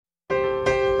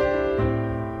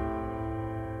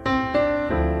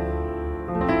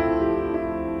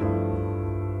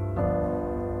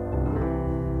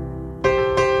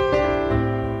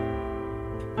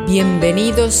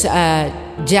Bienvenidos a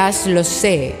Jazz Lo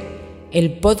Sé,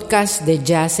 el podcast de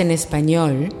jazz en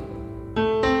español,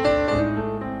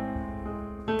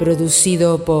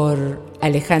 producido por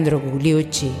Alejandro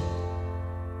Gugliucci.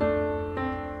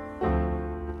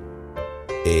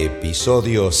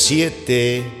 Episodio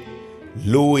 7,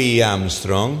 Louis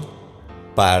Armstrong,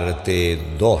 parte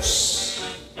 2.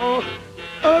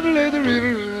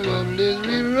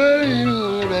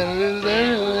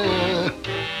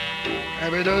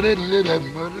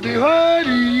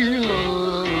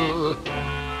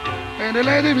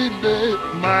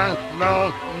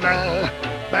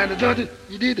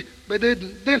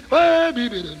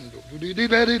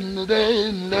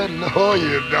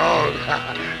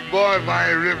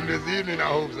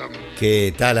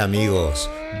 ¿Qué tal, amigos?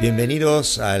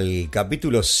 Bienvenidos al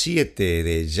capítulo 7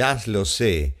 de Jazz Lo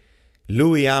Sé,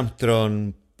 Louis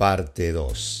Armstrong, parte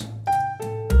 2.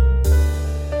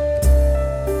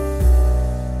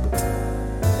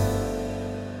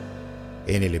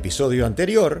 En el episodio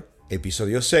anterior,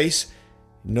 episodio 6,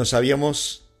 nos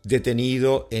habíamos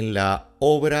detenido en la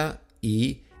obra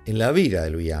y en la vida de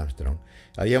Louis Armstrong.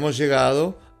 Habíamos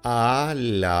llegado a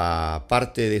la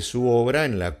parte de su obra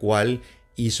en la cual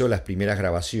hizo las primeras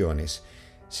grabaciones.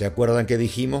 ¿Se acuerdan que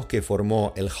dijimos que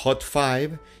formó el Hot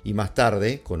Five y más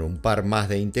tarde, con un par más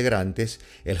de integrantes,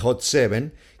 el Hot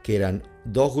Seven, que eran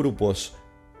dos grupos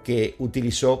que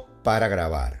utilizó para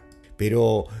grabar?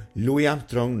 Pero Louis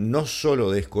Armstrong no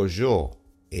solo descolló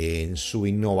en su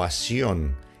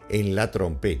innovación en la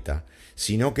trompeta,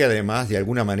 sino que además de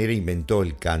alguna manera inventó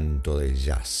el canto del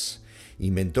jazz.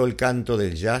 Inventó el canto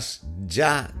del jazz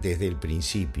ya desde el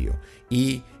principio,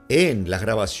 y en las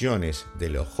grabaciones de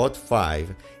los Hot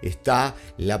Five está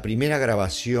la primera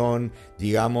grabación,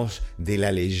 digamos, de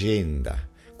la leyenda.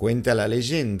 Cuenta la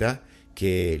leyenda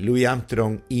que Louis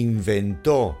Armstrong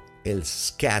inventó el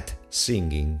scat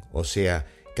singing, o sea,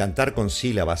 cantar con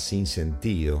sílabas sin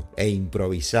sentido e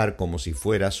improvisar como si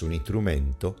fueras un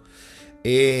instrumento,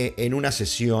 en una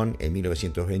sesión en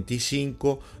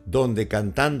 1925, donde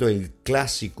cantando el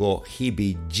clásico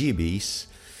Heebie Jeebies,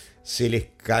 se les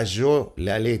cayó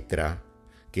la letra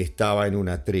que estaba en un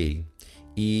atril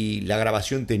y la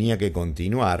grabación tenía que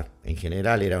continuar. En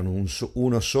general eran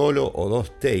uno solo o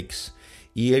dos takes,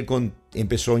 y él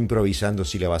empezó improvisando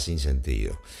sílabas sin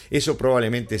sentido. Eso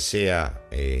probablemente sea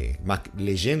más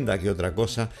leyenda que otra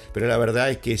cosa, pero la verdad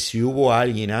es que si hubo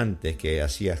alguien antes que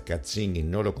hacía scat singing,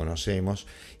 no lo conocemos,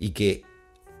 y que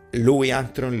Louis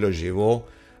Armstrong lo llevó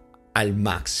al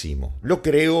máximo. Lo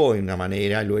creó en una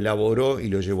manera, lo elaboró y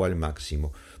lo llevó al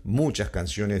máximo. Muchas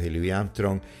canciones de Louis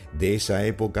Armstrong de esa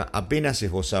época apenas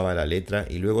esbozaba la letra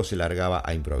y luego se largaba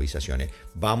a improvisaciones.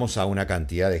 Vamos a una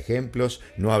cantidad de ejemplos,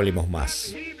 no hablemos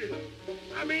más.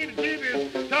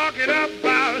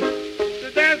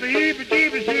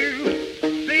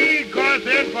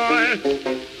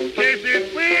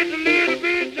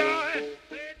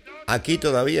 Aquí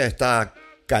todavía está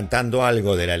cantando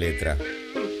algo de la letra.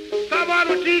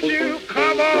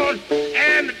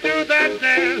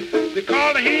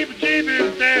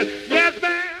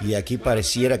 Y aquí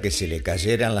pareciera que se le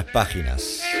cayeran las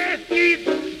páginas.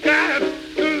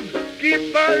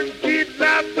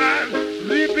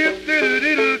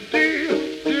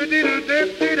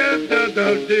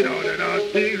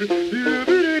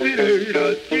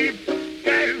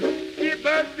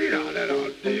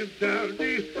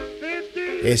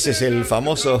 Ese es el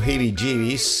famoso Heebie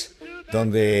Jeebies,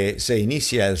 donde se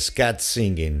inicia el scat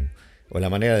singing, o la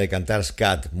manera de cantar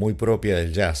scat, muy propia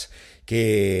del jazz,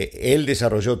 que él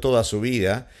desarrolló toda su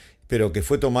vida, pero que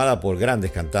fue tomada por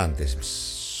grandes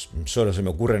cantantes. Solo se me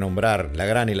ocurre nombrar la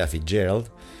gran Ella Fitzgerald,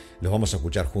 los vamos a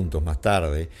escuchar juntos más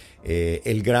tarde,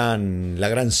 la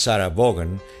gran Sarah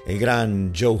Vaughan, el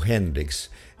gran Joe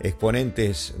Hendricks,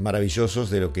 exponentes maravillosos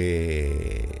de lo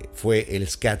que fue el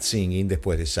scat singing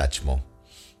después de Satchmo.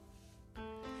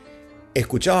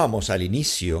 Escuchábamos al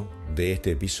inicio de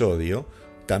este episodio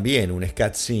también un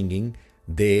scat singing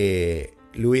de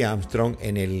Louis Armstrong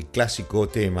en el clásico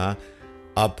tema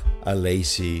Up a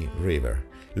Lazy River.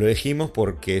 Lo elegimos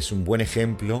porque es un buen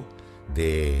ejemplo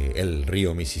del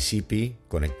río Mississippi,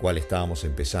 con el cual estábamos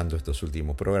empezando estos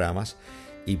últimos programas,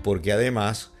 y porque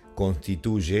además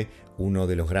constituye uno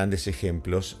de los grandes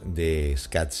ejemplos de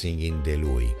scat singing de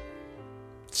Louis,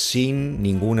 sin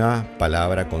ninguna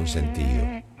palabra con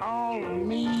sentido.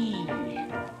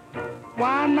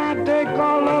 Why not take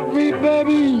all of me,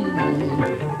 baby?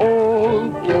 Oh,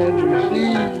 can't you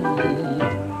see?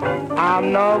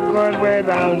 I'm no good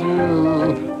without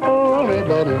you. Oh,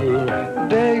 baby,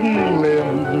 take me.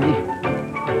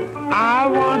 I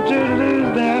want to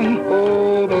lose them.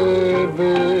 Oh,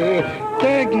 baby,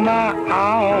 take my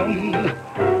around.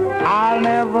 I'll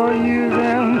never use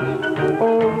them.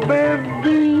 Oh,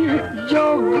 baby,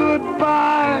 your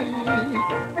goodbye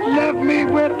left me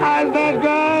with eyes that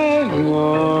cry.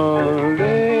 One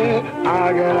day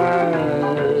I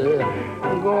gotta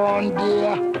go on,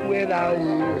 dear, without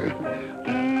you.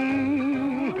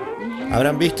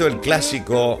 Habrán visto el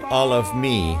clásico All of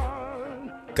Me,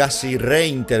 casi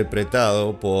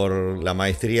reinterpretado por la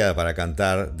maestría para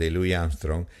cantar de Louis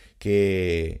Armstrong,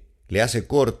 que le hace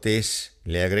cortes,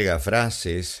 le agrega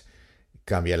frases,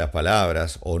 cambia las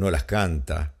palabras o no las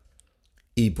canta.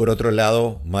 Y por otro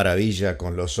lado, maravilla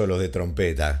con los solos de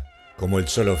trompeta, como el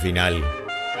solo final.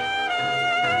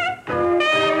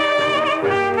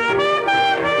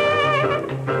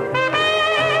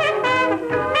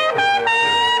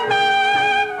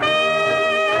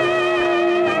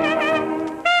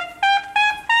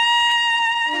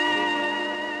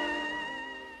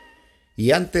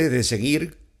 Y antes de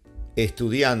seguir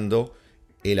estudiando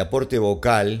el aporte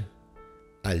vocal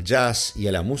al jazz y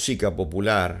a la música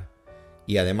popular,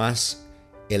 y además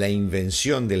la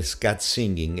invención del scat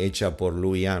singing hecha por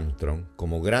Louis Armstrong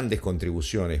como grandes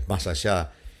contribuciones más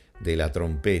allá de la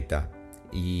trompeta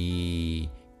y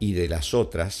de las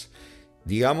otras,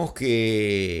 digamos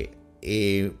que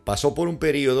pasó por un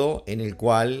periodo en el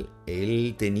cual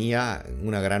él tenía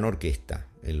una gran orquesta.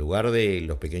 En lugar de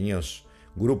los pequeños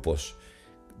grupos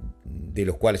de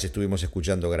los cuales estuvimos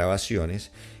escuchando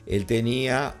grabaciones, él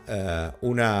tenía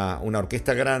una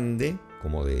orquesta grande,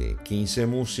 como de 15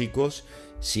 músicos,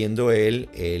 siendo él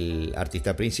el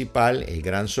artista principal, el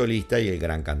gran solista y el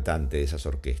gran cantante de esas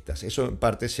orquestas. Eso en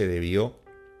parte se debió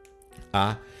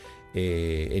a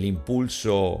el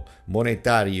impulso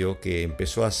monetario que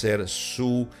empezó a hacer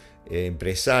su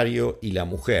empresario y la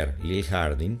mujer, Lil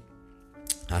Harding,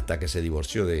 hasta que se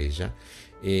divorció de ella.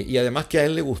 Y además que a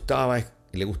él le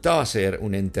gustaba ser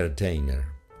un entertainer,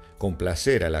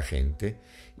 complacer a la gente,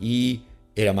 y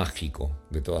era mágico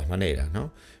de todas maneras,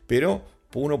 ¿no? Pero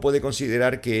uno puede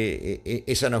considerar que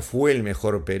ese no fue el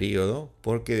mejor periodo,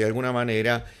 porque de alguna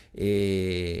manera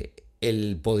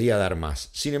él podía dar más.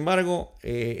 Sin embargo,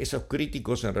 esos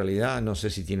críticos en realidad no sé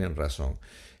si tienen razón.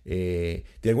 De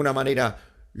alguna manera,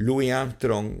 Louis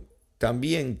Armstrong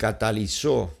también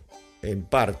catalizó en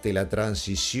parte la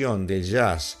transición del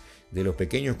jazz de los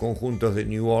pequeños conjuntos de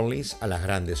New Orleans a las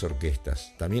grandes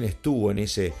orquestas. También estuvo en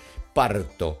ese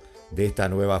parto de esta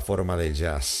nueva forma del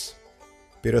jazz.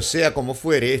 Pero sea como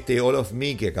fuere, este All of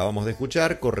Me que acabamos de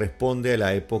escuchar corresponde a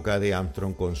la época de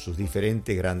Armstrong con sus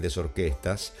diferentes grandes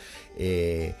orquestas,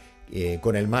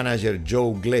 con el manager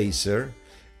Joe Glaser,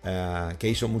 que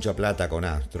hizo mucha plata con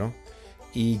Armstrong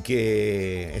y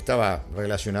que estaba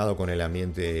relacionado con el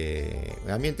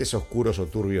ambientes oscuros o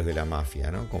turbios de la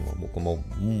mafia, ¿no? Como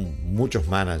muchos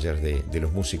managers de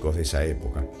los músicos de esa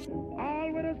época.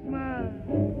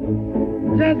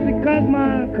 Just because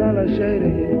my color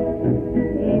shaded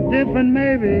different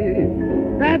maybe,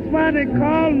 that's why they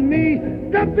call me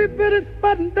Dumpy Bitty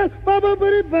Button, Bubba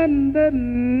Bitty Button.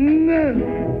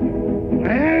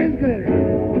 Very good.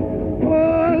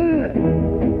 Oh,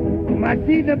 my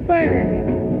teeth are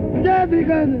bad, just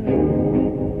because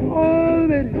all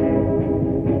that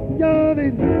you're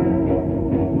the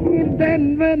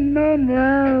then on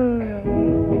round.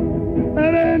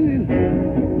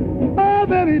 Oh,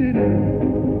 baby.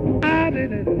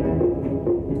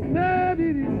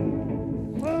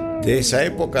 De esa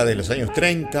época de los años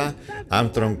 30,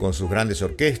 Armstrong con sus grandes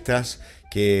orquestas,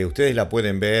 que ustedes la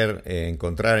pueden ver,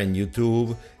 encontrar en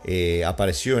YouTube,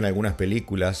 apareció en algunas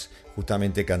películas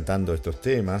justamente cantando estos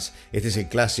temas. Este es el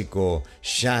clásico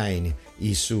Shine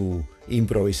y su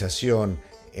improvisación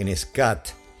en scat.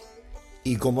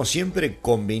 Y como siempre,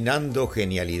 combinando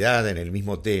genialidad en el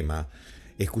mismo tema,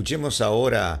 escuchemos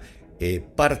ahora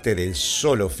parte del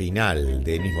solo final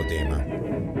del mismo tema.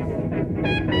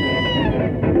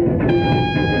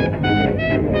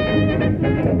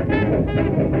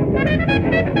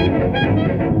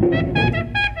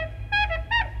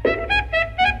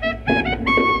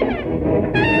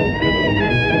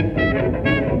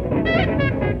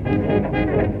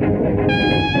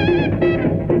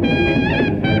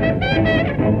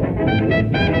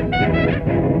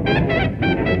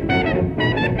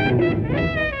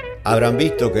 Habrán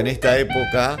visto que en esta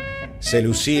época se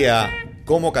lucía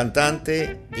como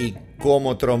cantante y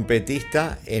como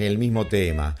trompetista en el mismo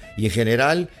tema, y en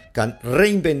general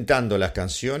reinventando las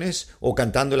canciones o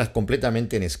cantándolas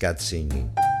completamente en scat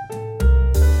singing.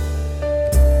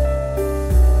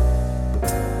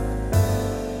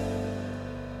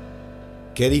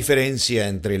 Qué diferencia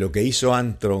entre lo que hizo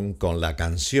Armstrong con la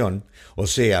canción, o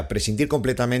sea, prescindir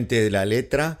completamente de la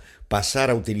letra, pasar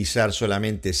a utilizar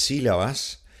solamente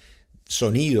sílabas,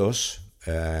 sonidos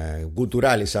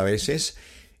guturales a veces,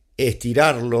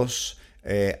 estirarlos,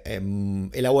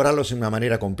 elaborarlos en una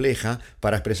manera compleja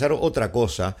para expresar otra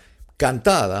cosa,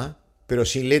 cantada, pero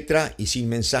sin letra y sin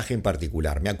mensaje en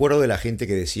particular. Me acuerdo de la gente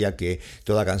que decía que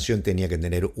toda canción tenía que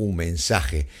tener un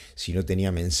mensaje. Si no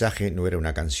tenía mensaje, no era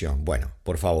una canción. Bueno,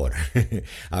 por favor.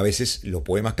 A veces los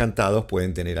poemas cantados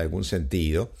pueden tener algún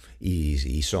sentido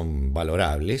y son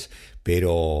valorables,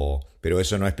 pero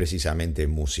eso no es precisamente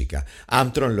música.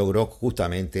 Armstrong logró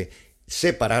justamente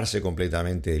separarse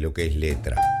completamente de lo que es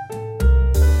letra.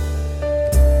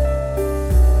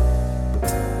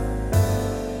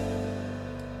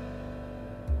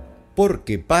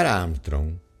 Porque para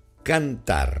Armstrong,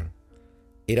 cantar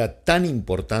era tan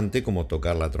importante como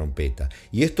tocar la trompeta.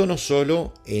 Y esto no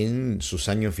solo en sus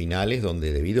años finales,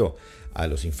 donde debido a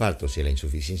los infartos y a la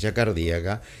insuficiencia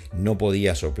cardíaca no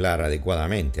podía soplar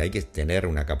adecuadamente. Hay que tener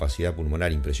una capacidad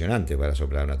pulmonar impresionante para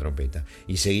soplar una trompeta.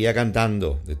 Y seguía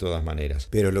cantando de todas maneras.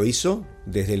 Pero lo hizo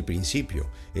desde el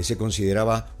principio. Él se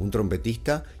consideraba un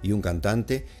trompetista y un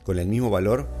cantante con el mismo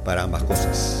valor para ambas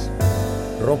cosas.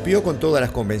 Rompió con todas las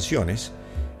convenciones,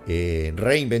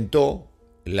 reinventó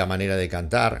la manera de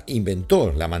cantar,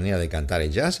 inventó la manera de cantar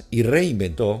el jazz y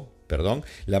reinventó,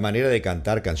 la manera de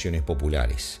cantar canciones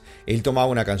populares. Él tomaba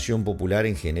una canción popular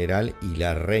en general y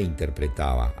la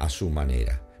reinterpretaba a su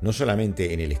manera, no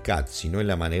solamente en el scat, sino en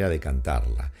la manera de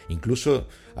cantarla. Incluso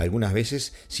algunas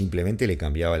veces simplemente le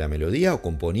cambiaba la melodía o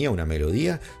componía una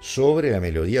melodía sobre la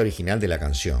melodía original de la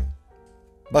canción.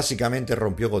 Básicamente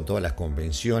rompió con todas las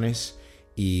convenciones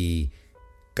y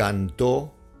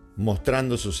cantó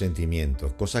mostrando sus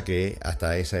sentimientos, cosa que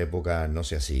hasta esa época no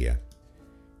se hacía.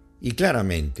 Y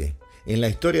claramente, en la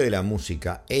historia de la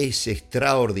música es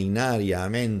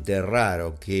extraordinariamente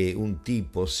raro que un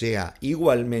tipo sea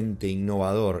igualmente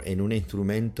innovador en un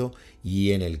instrumento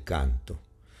y en el canto.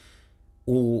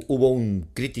 Hubo un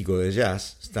crítico de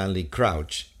jazz, Stanley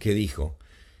Crouch, que dijo: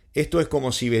 esto es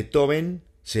como si Beethoven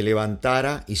se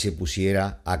levantara y se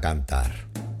pusiera a cantar.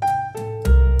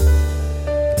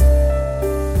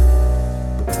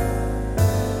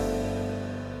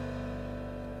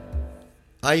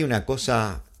 Hay una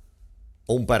cosa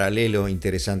o un paralelo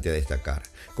interesante a destacar.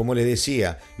 Como les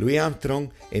decía, Louis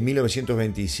Armstrong en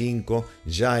 1925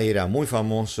 ya era muy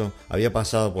famoso, había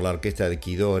pasado por la orquesta de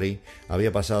Kid Ory,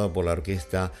 había pasado por la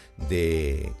orquesta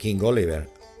de King Oliver,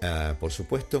 por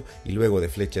supuesto, y luego de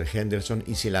Fletcher Henderson,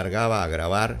 y se largaba a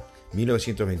grabar.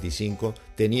 1925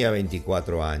 tenía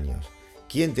 24 años.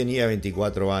 ¿Quién tenía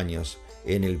 24 años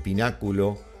en el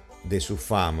pináculo de su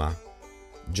fama?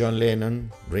 John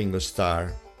Lennon, Ringo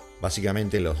Starr,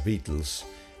 básicamente los Beatles,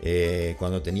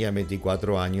 cuando tenían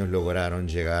 24 años lograron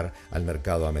llegar al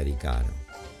mercado americano.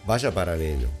 Vaya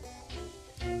paralelo.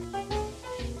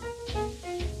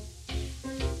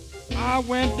 I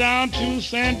went down to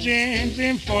St. James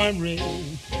Infirmary,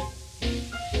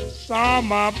 saw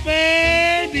my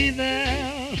baby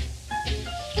there,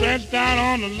 stretched out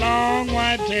on a long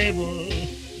white table.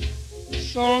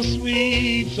 So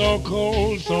sweet, so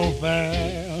cold, so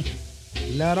fair.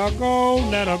 Let her go,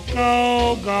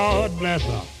 God bless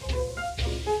her.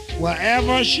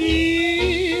 Wherever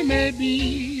she may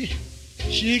be,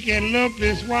 she can look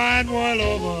this wide world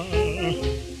over.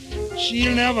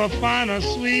 She'll never find a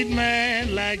sweet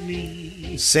man like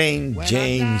me. St.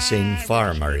 James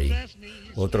Infirmary,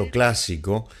 otro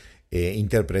clásico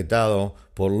interpretado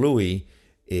por Louis.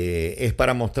 Es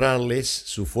para mostrarles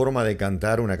su forma de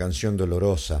cantar una canción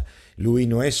dolorosa. Louis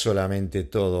no es solamente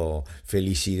todo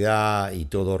felicidad y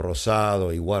todo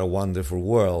rosado y What a Wonderful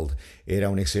World. Era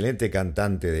un excelente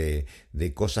cantante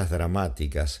de cosas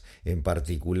dramáticas, en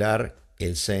particular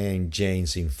el St.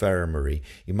 James Infirmary.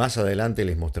 Y más adelante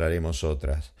les mostraremos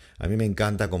otras. A mí me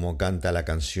encanta cómo canta la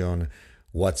canción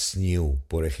What's New,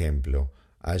 por ejemplo,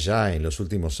 allá en los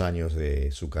últimos años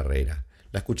de su carrera.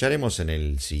 La escucharemos en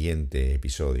el siguiente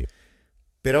episodio.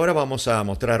 Pero ahora vamos a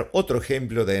mostrar otro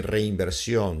ejemplo de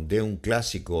reinversión de un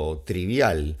clásico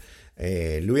trivial.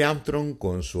 Louis Armstrong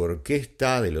con su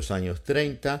orquesta de los años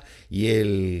 30 y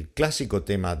el clásico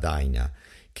tema Dinah,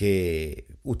 que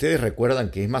ustedes recuerdan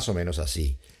que es más o menos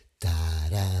así.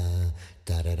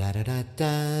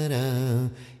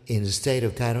 In the state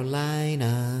of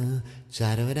Carolina.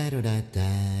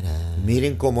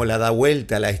 Miren cómo la da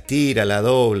vuelta, la estira, la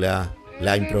dobla,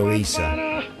 la improvisa.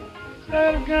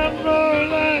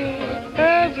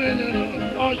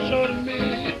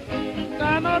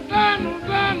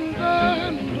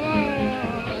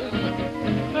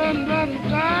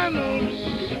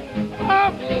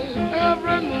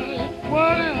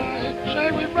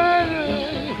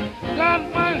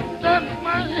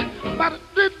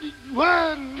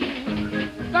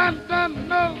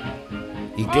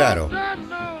 Y claro,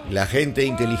 la gente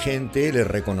inteligente le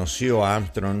reconoció a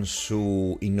Armstrong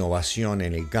su innovación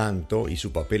en el canto y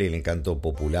su papel en el canto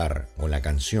popular o en la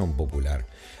canción popular.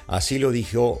 Así lo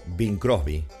dijo Bing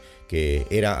Crosby, que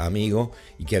era amigo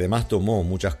y que además tomó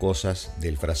muchas cosas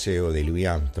del fraseo de Louis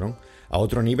Armstrong a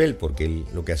otro nivel, porque él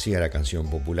lo que hacía era canción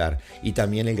popular. Y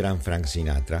también el gran Frank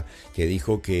Sinatra, que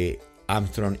dijo que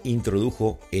Armstrong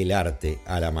introdujo el arte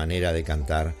a la manera de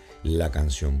cantar la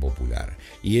canción popular.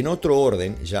 Y en otro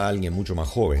orden, ya alguien mucho más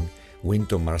joven,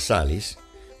 Wynton Marsalis.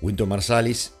 Wynton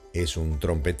Marsalis es un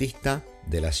trompetista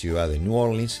de la ciudad de New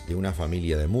Orleans, de una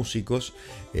familia de músicos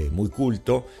muy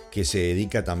culto, que se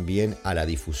dedica también a la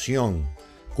difusión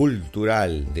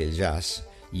cultural del jazz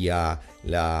y a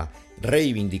la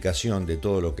reivindicación de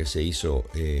todo lo que se hizo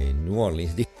en New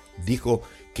Orleans. Dijo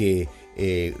que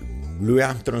Louis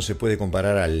Armstrong se puede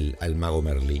comparar al mago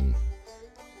Merlín,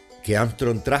 que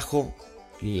Armstrong trajo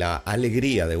la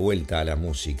alegría de vuelta a la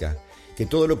música, que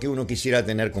todo lo que uno quisiera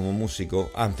tener como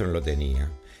músico, Armstrong lo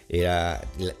tenía.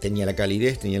 Tenía la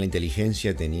calidez, tenía la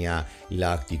inteligencia, tenía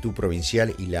la actitud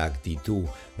provincial y la actitud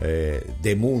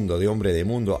de mundo, de hombre de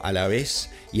mundo a la vez,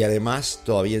 y además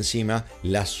todavía encima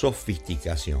la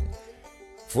sofisticación.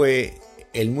 Fue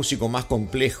el músico más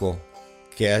complejo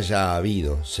que haya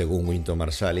habido, según Wynton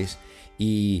Marsalis,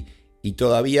 y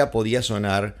todavía podía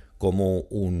sonar como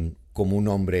un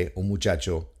hombre, un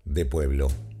muchacho de pueblo.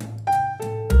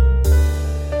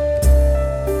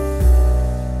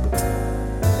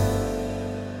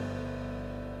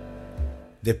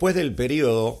 Después del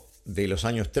periodo de los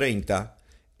años 30,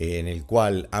 en el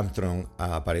cual Armstrong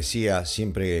aparecía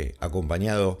siempre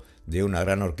acompañado de una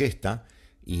gran orquesta,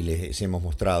 y les hemos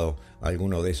mostrado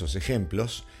algunos de esos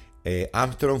ejemplos,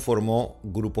 Armstrong formó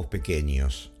grupos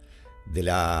pequeños, de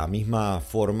la misma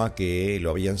forma que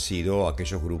lo habían sido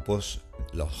aquellos grupos,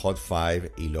 los Hot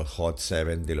 5 y los Hot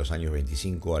 7 de los años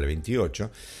 25 al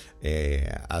 28,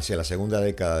 hacia la segunda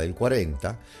década del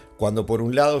 40, cuando por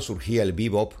un lado surgía el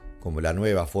bebop como la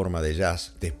nueva forma de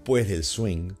jazz después del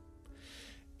swing.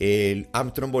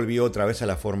 Armstrong volvió otra vez a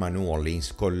la forma New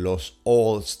Orleans con los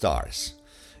All Stars,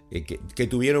 que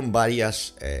tuvieron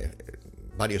varios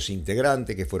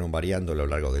integrantes que fueron variando a lo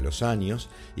largo de los años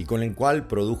y con el cual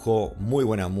produjo muy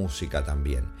buena música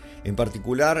también. En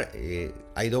particular,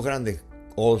 hay dos grandes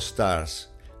All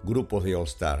Stars, grupos de All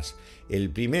Stars.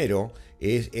 El primero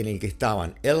es en el que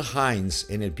estaban Earl Hines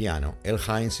en el piano. Earl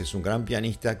Hines es un gran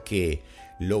pianista que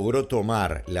logró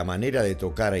tomar la manera de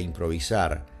tocar e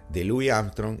improvisar de Louis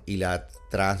Armstrong y la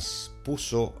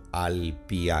transpuso al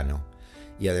piano.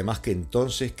 Y además que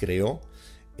entonces creó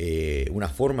una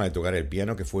forma de tocar el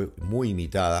piano que fue muy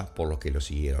imitada por los que lo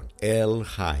siguieron. Earl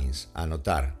Hines,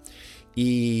 anotar.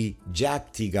 Y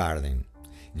Jack Teagarden.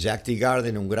 Jack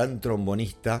Teagarden, un gran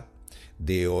trombonista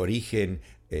de origen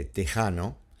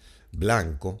tejano,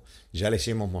 blanco. Ya les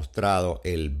hemos mostrado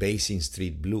el Basin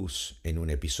Street Blues en un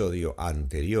episodio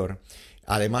anterior.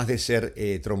 Además de ser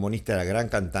trombonista, era gran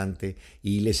cantante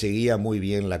y le seguía muy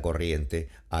bien la corriente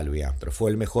a Louis Armstrong. Fue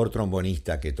el mejor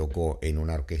trombonista que tocó en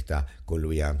una orquesta con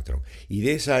Louis Armstrong. Y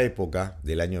de esa época,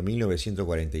 del año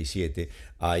 1947,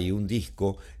 hay un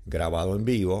disco grabado en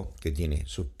vivo, que tiene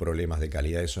sus problemas de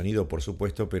calidad de sonido, por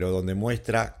supuesto, pero donde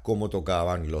muestra cómo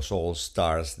tocaban los All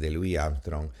Stars de Louis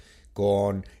Armstrong,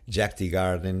 con Jack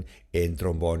Teagarden en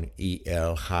trombón y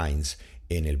Earl Hines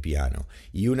en el piano.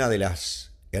 Y una de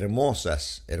las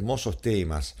hermosos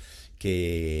temas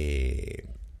que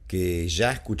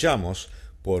ya escuchamos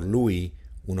por Louis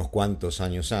unos cuantos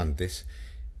años antes,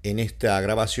 en esta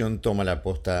grabación toma la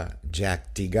posta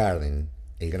Jack Teagarden,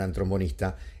 el gran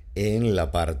trombonista, en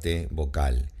la parte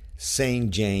vocal. St.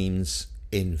 James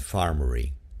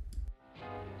Infirmary.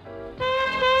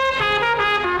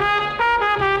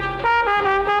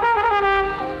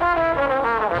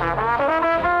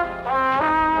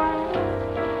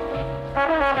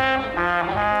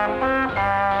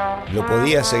 Lo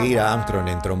podía seguir a Armstrong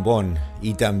en trombón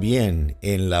y también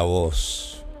en la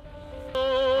voz.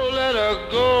 Oh, let her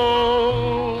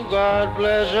go, God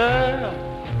bless her,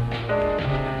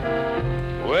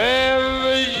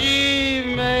 wherever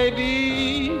she may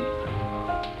be.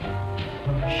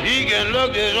 She can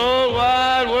look this whole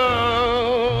wide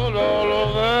world all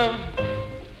over.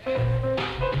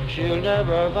 She'll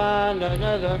never find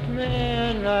another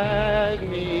man like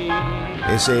me.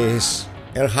 Ese es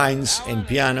Earl Hines en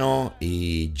piano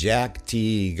y Jack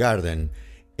Teagarden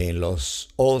en los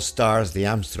All Stars de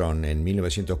Armstrong en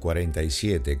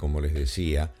 1947, como les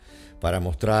decía, para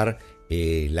mostrar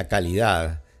la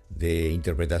calidad de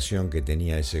interpretación que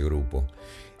tenía ese grupo.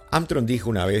 Armstrong dijo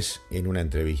una vez en una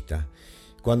entrevista: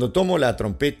 cuando tomo la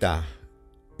trompeta,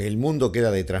 el mundo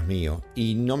queda detrás mío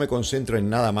y no me concentro en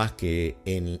nada más que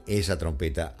en esa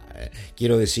trompeta.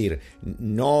 Quiero decir,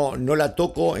 no la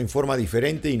toco en forma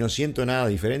diferente y no siento nada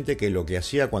diferente que lo que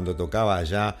hacía cuando tocaba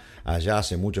allá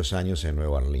hace muchos años en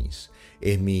Nueva Orleans.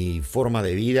 Es mi forma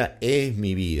de vida, es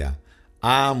mi vida.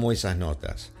 Amo esas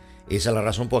notas. Esa es la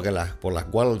razón por la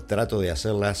cual trato de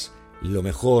hacerlas lo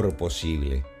mejor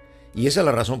posible. Y esa es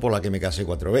la razón por la que me casé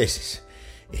 4 veces.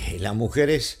 Las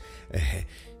mujeres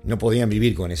no podían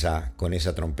vivir con esa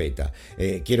trompeta.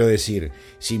 Quiero decir,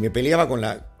 si me peleaba con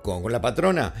la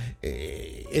patrona,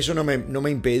 eso no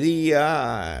me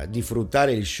impedía disfrutar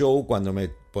el show cuando me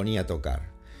ponía a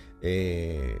tocar.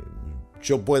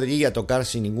 Yo podría tocar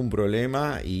sin ningún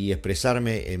problema y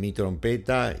expresarme en mi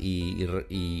trompeta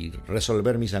y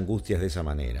resolver mis angustias de esa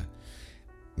manera.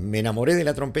 Me enamoré de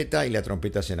la trompeta y la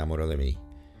trompeta se enamoró de mí.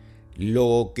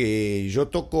 Lo que yo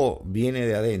toco viene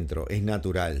de adentro, es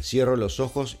natural. Cierro los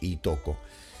ojos y toco.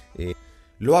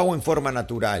 Lo hago en forma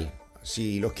natural.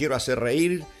 Si los quiero hacer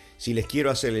reír, si les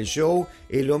quiero hacer el show,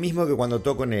 es lo mismo que cuando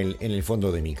toco en el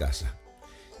fondo de mi casa.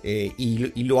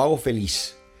 Y lo hago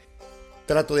feliz.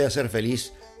 Trato de hacer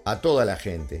feliz a toda la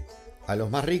gente, a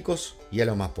los más ricos y a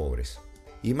los más pobres.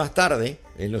 Y más tarde,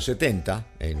 en los 70,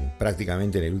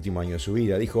 prácticamente en el último año de su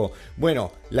vida, dijo: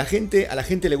 bueno, a la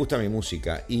gente le gusta mi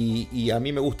música y a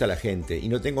mí me gusta la gente y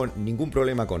no tengo ningún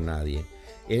problema con nadie.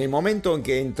 En el momento en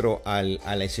que entro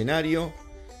al escenario,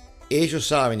 ellos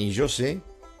saben y yo sé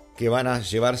que van a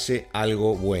llevarse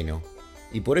algo bueno.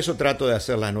 Y por eso trato de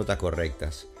hacer las notas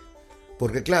correctas.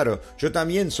 Porque claro, yo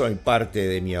también soy parte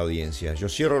de mi audiencia. Yo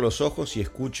cierro los ojos y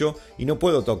escucho y no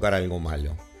puedo tocar algo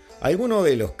malo. Algunos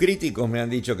de los críticos me han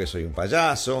dicho que soy un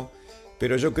payaso,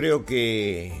 pero yo creo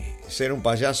que ser un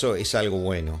payaso es algo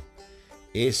bueno.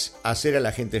 Es hacer a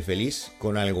la gente feliz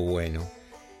con algo bueno.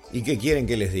 ¿Y qué quieren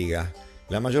que les diga?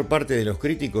 La mayor parte de los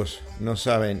críticos no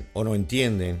saben o no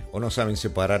entienden o no saben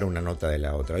separar una nota de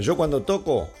la otra. Yo cuando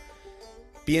toco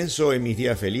pienso en mis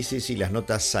días felices y las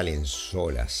notas salen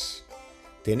solas.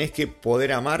 Tenés que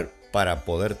poder amar para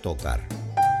poder tocar.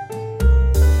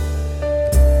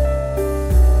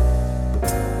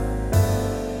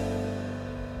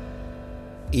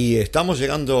 Y estamos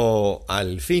llegando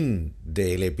al fin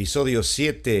del episodio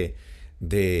 7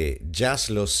 de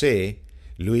Jazz Lo Sé,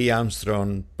 Louis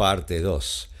Armstrong, parte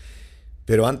 2.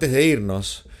 Pero antes de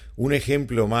irnos, un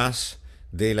ejemplo más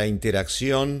de la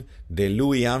interacción de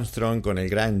Louis Armstrong con el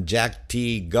gran Jack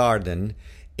T. Garden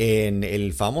en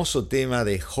el famoso tema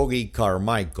de Hoagy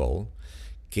Carmichael,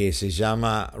 que se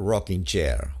llama Rocking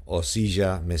Chair o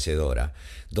silla mecedora,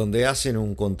 donde hacen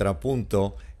un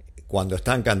contrapunto cuando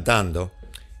están cantando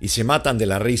y se matan de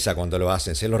la risa cuando lo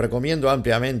hacen. Se los recomiendo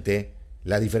ampliamente,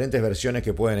 las diferentes versiones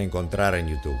que pueden encontrar en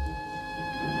YouTube.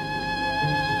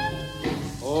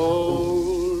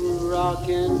 Old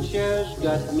rocking chair's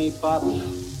got me popping.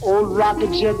 Old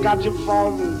rocking chair got you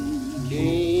falling.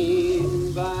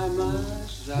 Came by my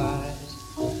side,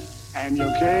 and you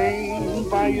came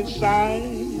by your side.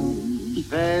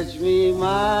 Fetch me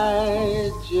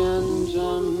my gin.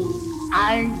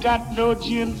 I ain't got no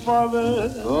gin for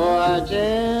the. Oh, I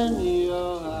tell you.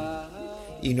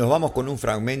 Y nos vamos con un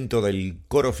fragmento del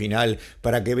coro final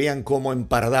para que vean cómo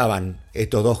empardaban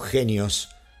estos dos genios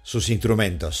sus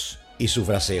instrumentos y sus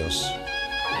fraseos.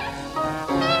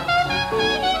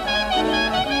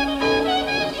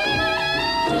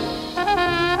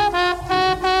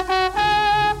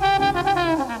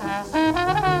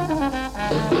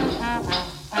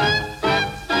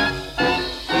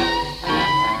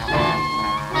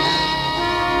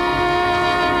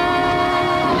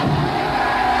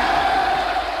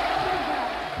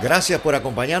 Gracias por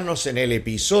acompañarnos en el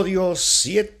episodio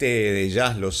 7 de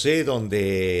Jazz Lo Sé,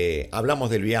 donde hablamos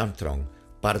de Louis Armstrong,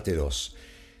 parte 2.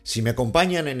 Si me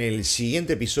acompañan en el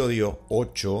siguiente episodio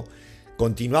 8,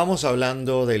 continuamos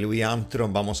hablando de Louis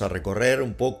Armstrong. Vamos a recorrer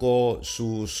un poco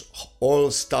sus All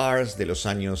Stars de los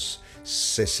años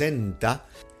 60.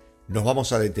 Nos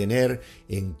vamos a detener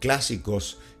en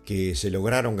clásicos que se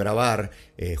lograron grabar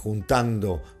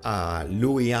juntando a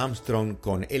Louis Armstrong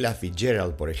con Ella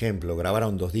Fitzgerald, por ejemplo.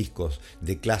 Grabaron 2 discos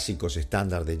de clásicos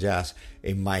estándar de jazz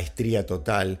en maestría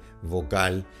total,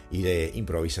 vocal y de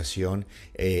improvisación,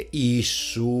 y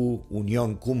su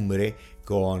unión cumbre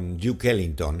con Duke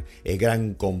Ellington, el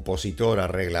gran compositor,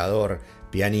 arreglador,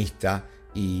 pianista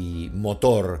y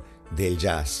motor del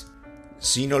jazz.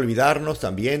 Sin olvidarnos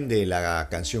también de la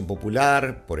canción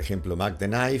popular, por ejemplo Mac the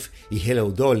Knife y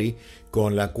Hello Dolly,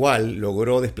 con la cual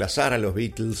logró desplazar a los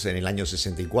Beatles en el año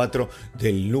 64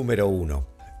 del número 1.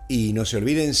 Y no se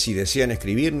olviden, si desean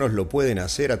escribirnos, lo pueden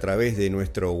hacer a través de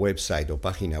nuestro website o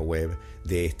página web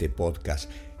de este podcast,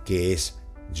 que es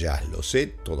jazzlosé,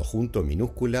 todo junto,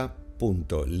 minúscula,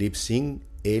 .libsyn,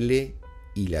 L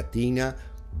y latina,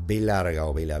 B larga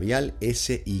o B labial,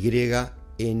 SYN.com.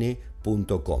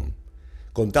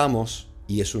 Contamos,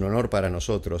 y es un honor para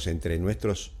nosotros, entre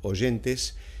nuestros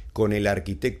oyentes, con el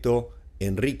arquitecto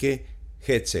Enrique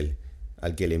Hetzel,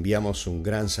 al que le enviamos un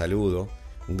gran saludo,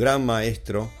 un gran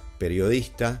maestro,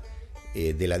 periodista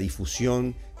de la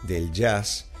difusión del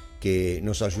jazz, que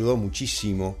nos ayudó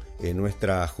muchísimo en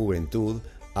nuestra juventud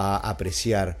a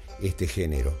apreciar este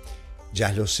género.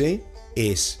 Jazz Lo Sé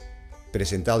es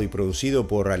presentado y producido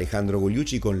por Alejandro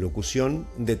Gugliucci con locución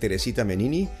de Teresita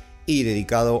Menini y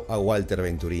dedicado a Walter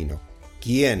Venturino,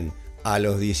 quien a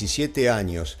los 17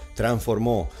 años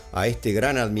transformó a este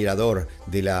gran admirador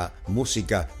de la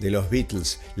música de los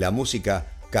Beatles, la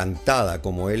música cantada,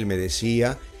 como él me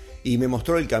decía, y me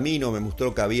mostró el camino, me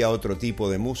mostró que había otro tipo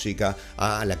de música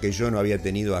a la que yo no había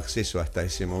tenido acceso hasta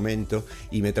ese momento,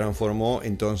 y me transformó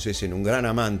entonces en un gran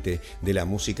amante de la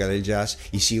música del jazz,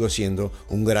 y sigo siendo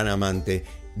un gran amante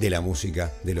de la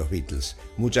música de los Beatles.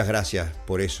 Muchas gracias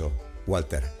por eso,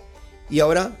 Walter. Y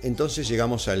ahora entonces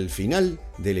llegamos al final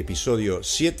del episodio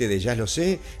 7 de Jazz Lo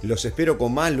Sé. Los espero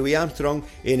con más Louis Armstrong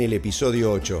en el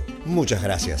episodio 8. Muchas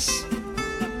gracias.